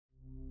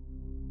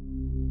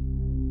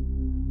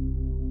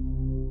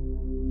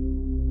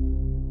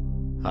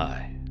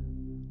Hi,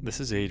 this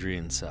is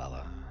Adrian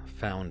Sala,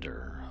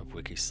 founder of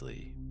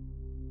Wikisleep.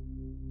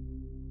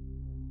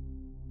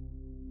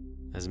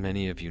 As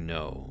many of you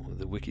know,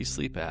 the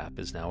Wikisleep app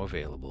is now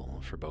available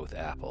for both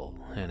Apple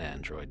and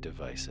Android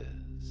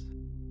devices.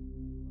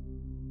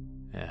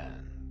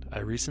 And I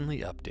recently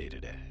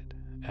updated it,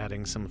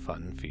 adding some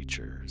fun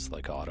features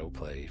like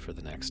autoplay for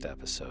the next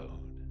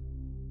episode,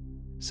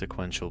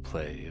 sequential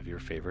play of your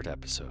favorite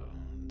episodes,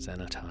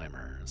 and a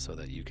timer so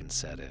that you can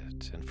set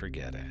it and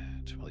forget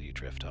it while you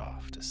drift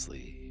off to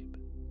sleep.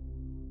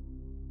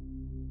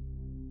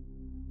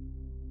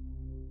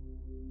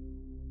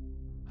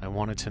 I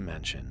wanted to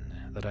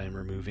mention that I am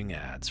removing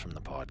ads from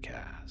the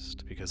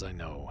podcast because I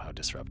know how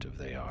disruptive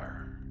they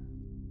are.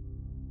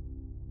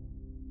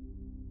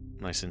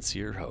 My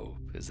sincere hope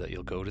is that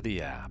you'll go to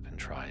the app and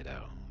try it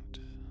out,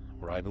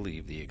 where I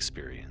believe the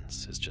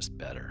experience is just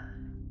better.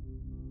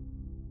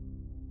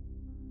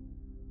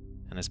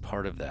 And as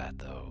part of that,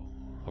 though,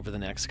 over the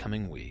next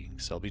coming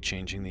weeks, I'll be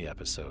changing the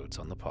episodes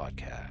on the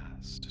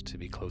podcast to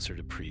be closer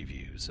to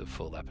previews of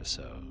full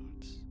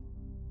episodes,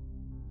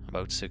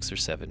 about 6 or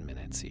 7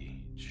 minutes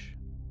each.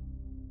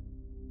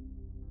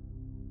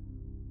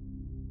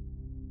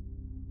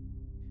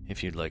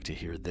 If you'd like to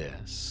hear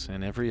this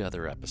and every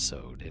other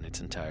episode in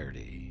its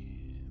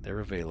entirety,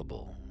 they're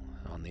available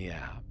on the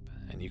app,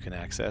 and you can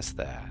access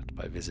that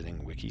by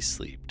visiting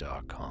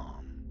wikisleep.com.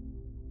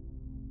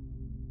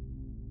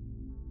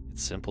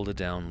 It's simple to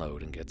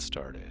download and get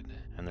started,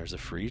 and there's a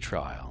free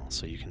trial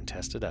so you can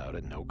test it out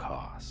at no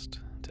cost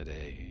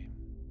today.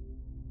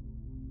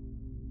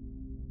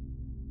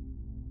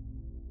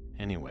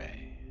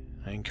 Anyway,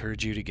 I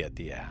encourage you to get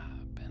the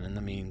app, and in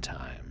the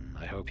meantime,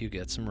 I hope you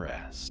get some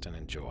rest and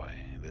enjoy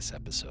this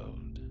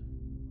episode.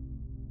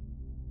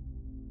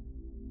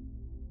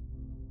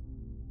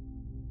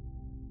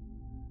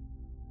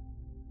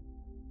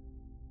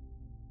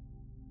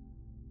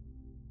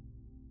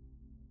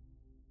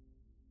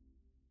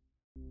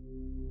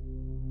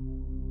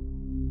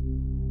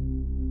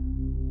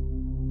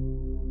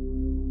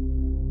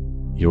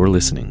 You're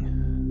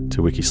listening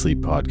to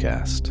Wikisleep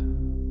Podcast,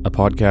 a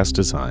podcast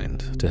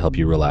designed to help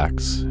you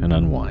relax and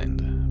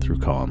unwind through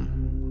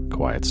calm,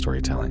 quiet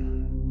storytelling.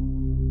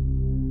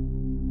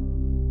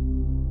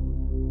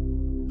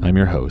 I'm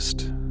your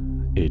host,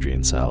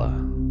 Adrian Sala.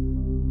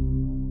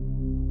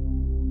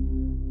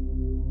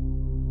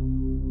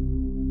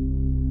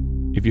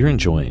 If you're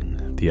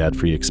enjoying the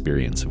ad-free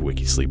experience of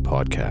Wikisleep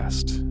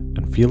Podcast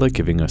and feel like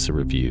giving us a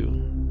review,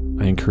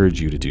 I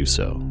encourage you to do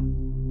so.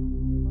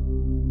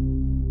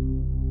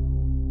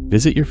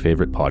 Visit your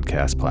favorite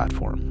podcast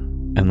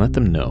platform and let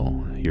them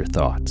know your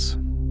thoughts.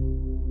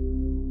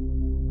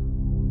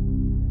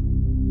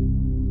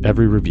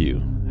 Every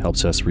review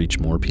helps us reach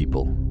more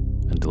people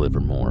and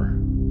deliver more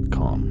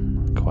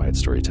calm, quiet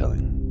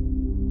storytelling.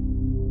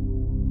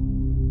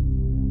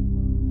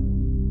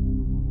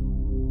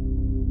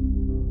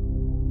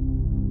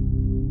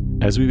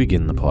 As we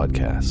begin the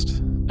podcast,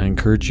 I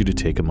encourage you to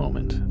take a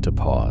moment to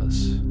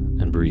pause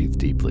and breathe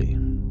deeply.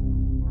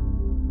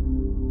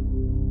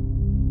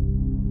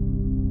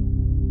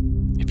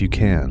 If you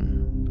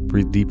can,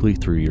 breathe deeply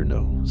through your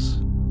nose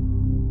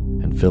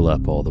and fill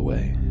up all the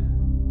way.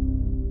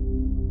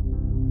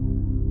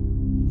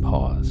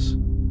 Pause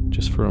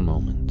just for a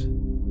moment.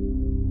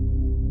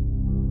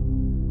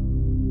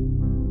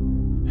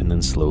 And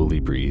then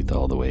slowly breathe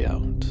all the way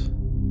out,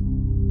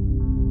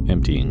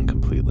 emptying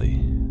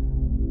completely.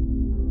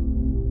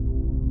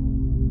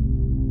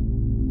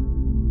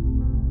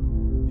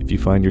 If you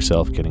find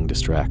yourself getting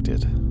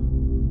distracted,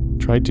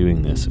 try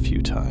doing this a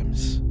few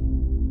times.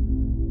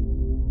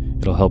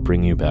 It'll help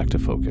bring you back to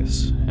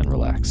focus and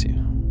relax you.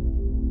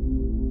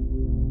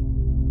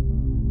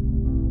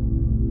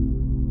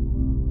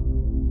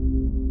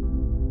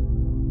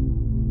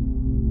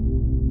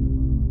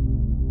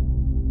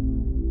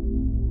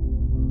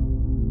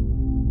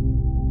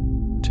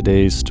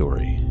 Today's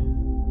story: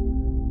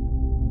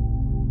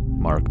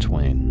 Mark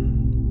Twain.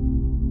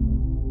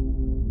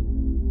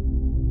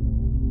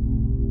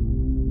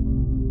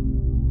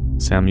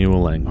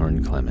 Samuel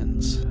Langhorne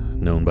Clemens,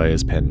 known by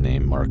his pen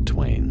name Mark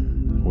Twain,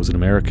 was an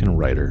American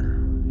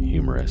writer,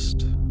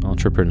 humorist,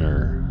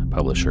 entrepreneur,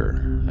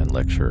 publisher, and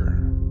lecturer.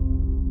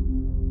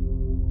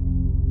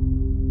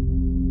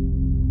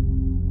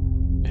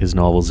 His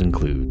novels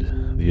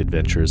include The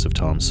Adventures of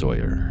Tom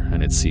Sawyer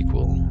and its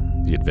sequel,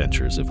 The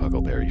Adventures of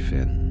Huckleberry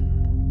Finn.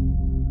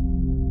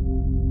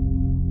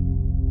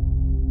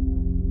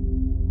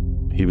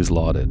 He was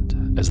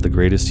lauded as the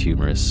greatest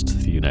humorist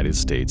the United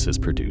States has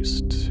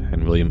produced,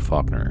 and William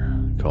Faulkner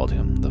called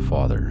him the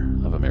father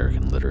of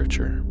American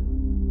literature.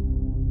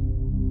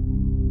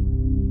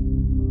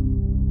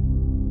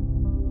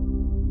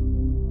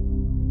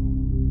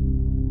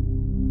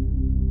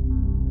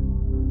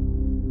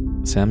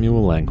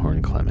 Samuel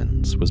Langhorne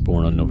Clemens was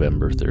born on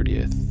November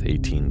 30th,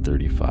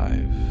 1835,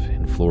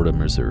 in Florida,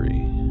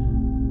 Missouri.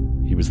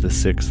 He was the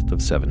sixth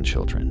of 7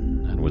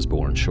 children and was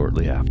born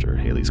shortly after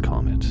Halley's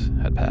Comet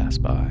had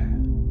passed by.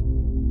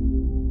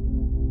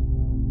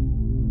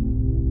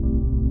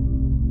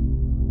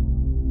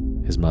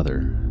 His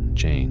mother,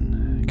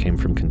 Jane, came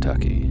from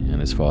Kentucky, and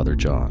his father,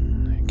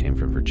 John, came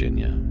from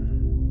Virginia.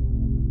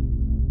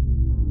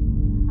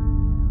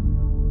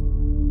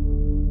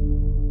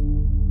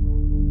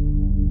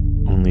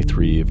 Only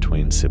 3 of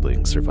Twain's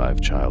siblings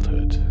survived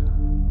childhood: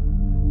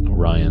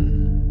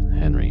 Orion,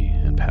 Henry,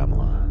 and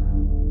Pamela.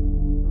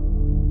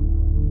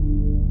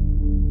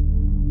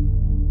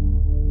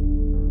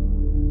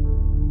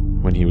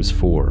 When he was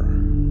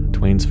 4,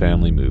 Twain's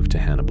family moved to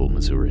Hannibal,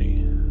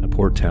 Missouri, a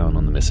port town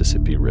on the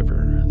Mississippi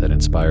River that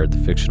inspired the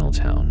fictional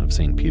town of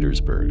St.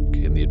 Petersburg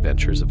in The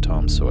Adventures of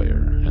Tom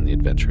Sawyer and The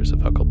Adventures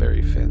of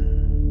Huckleberry Finn.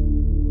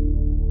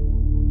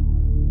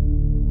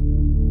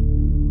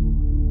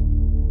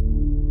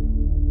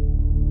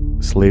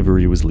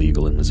 Slavery was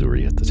legal in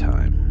Missouri at the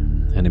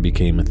time, and it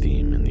became a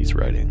theme in these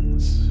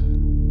writings.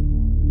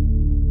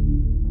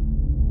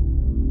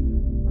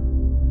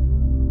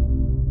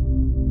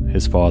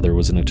 His father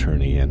was an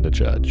attorney and a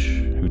judge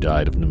who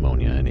died of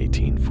pneumonia in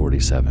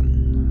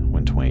 1847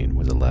 when Twain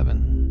was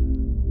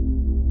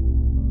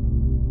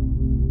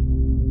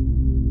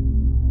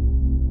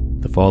 11.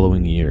 The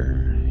following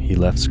year, he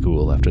left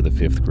school after the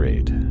 5th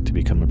grade to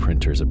become a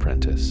printer's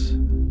apprentice.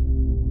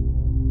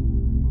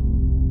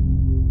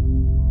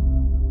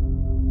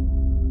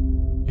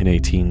 In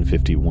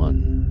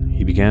 1851,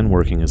 he began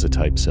working as a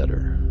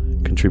typesetter,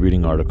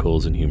 contributing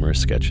articles and humorous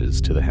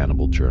sketches to the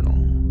Hannibal Journal,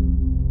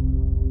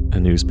 a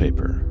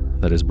newspaper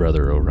that his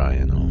brother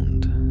Orion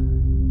owned.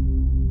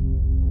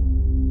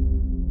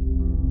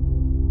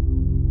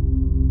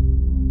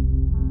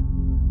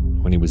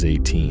 When he was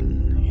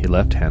 18, he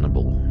left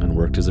Hannibal and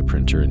worked as a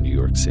printer in New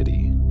York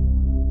City,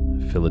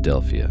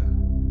 Philadelphia,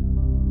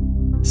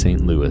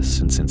 St.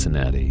 Louis, and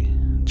Cincinnati,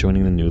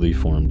 joining the newly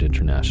formed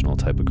International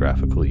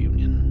Typographical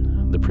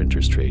Union, the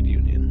Printers' Trade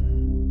Union.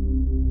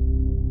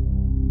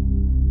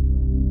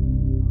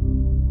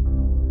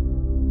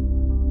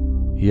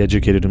 He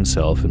educated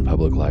himself in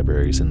public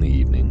libraries in the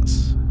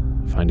evenings,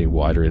 finding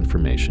wider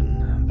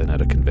information than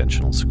at a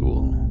conventional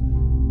school.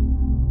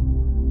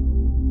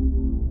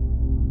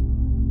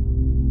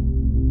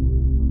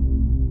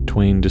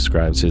 Twain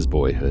describes his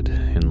boyhood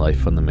in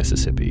life on the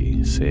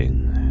Mississippi,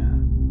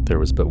 saying, "There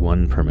was but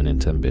one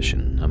permanent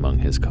ambition among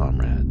his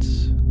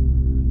comrades,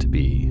 to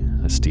be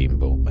a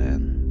steamboat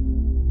man."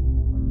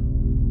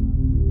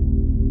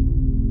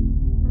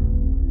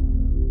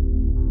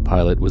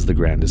 Pilot was the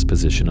grandest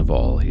position of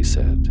all, he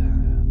said.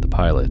 The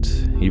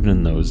pilot, even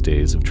in those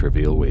days of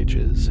trivial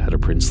wages, had a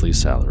princely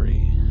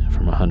salary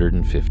from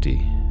 $150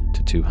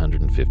 to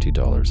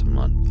 $250 a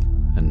month,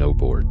 and no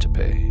board to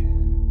pay.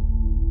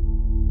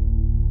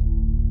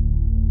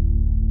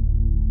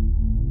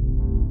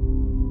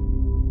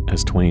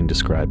 As Twain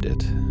described it,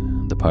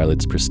 the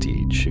pilot's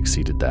prestige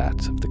exceeded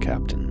that of the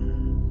captain.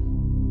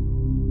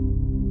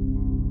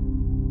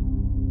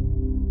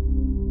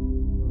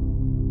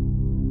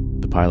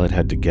 The pilot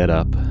had to get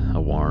up a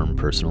warm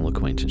personal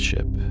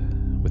acquaintanceship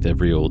with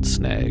every old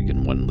snag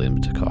and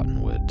one-limbed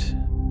cottonwood,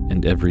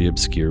 and every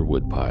obscure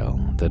woodpile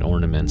that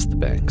ornaments the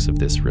banks of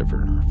this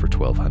river for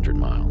 1,200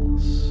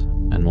 miles,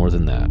 and more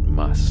than that,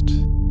 must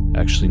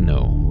actually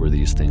know where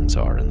these things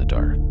are in the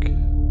dark.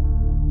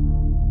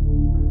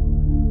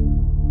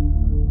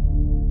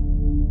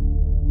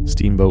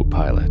 Steamboat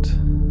pilot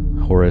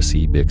Horace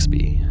E.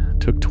 Bixby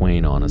took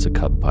Twain on as a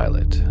cub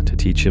pilot to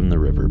teach him the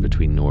river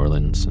between New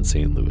Orleans and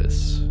St.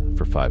 Louis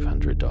for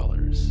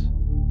 $500,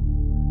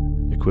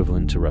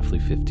 equivalent to roughly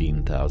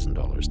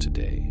 $15,000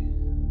 today.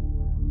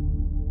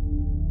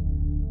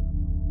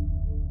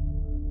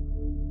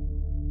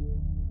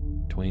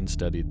 Twain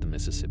studied the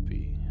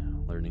Mississippi,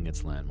 learning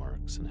its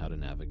landmarks and how to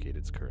navigate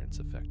its currents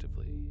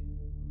effectively.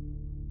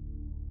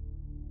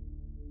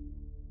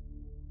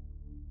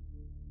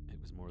 It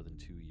was more than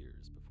 2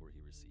 years before he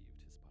received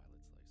his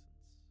pilot's license.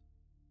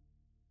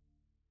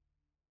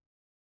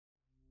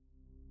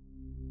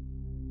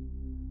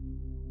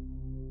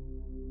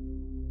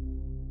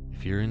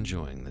 If you're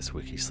enjoying this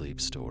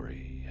WikiSleep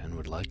story and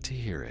would like to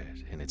hear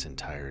it in its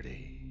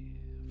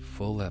entirety,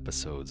 full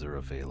episodes are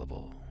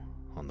available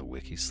on the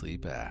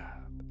WikiSleep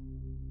app,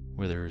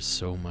 where there is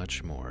so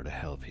much more to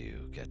help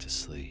you get to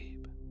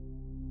sleep.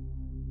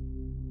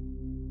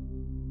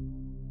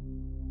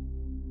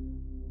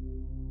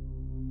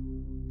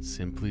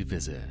 Simply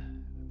visit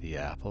the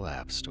Apple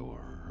App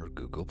Store or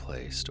Google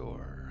Play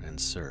Store and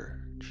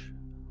search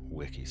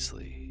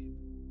WikiSleep.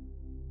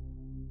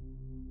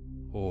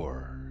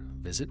 Or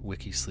visit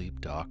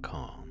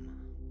wikisleep.com,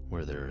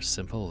 where there are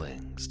simple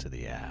links to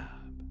the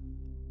app.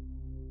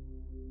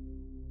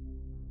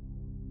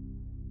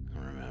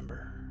 And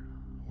remember,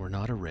 we're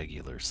not a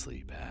regular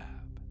sleep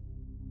app.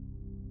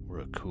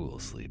 We're a cool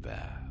sleep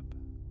app.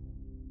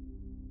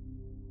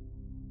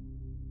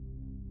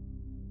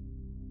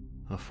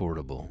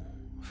 Affordable,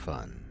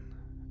 fun,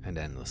 and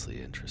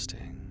endlessly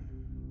interesting.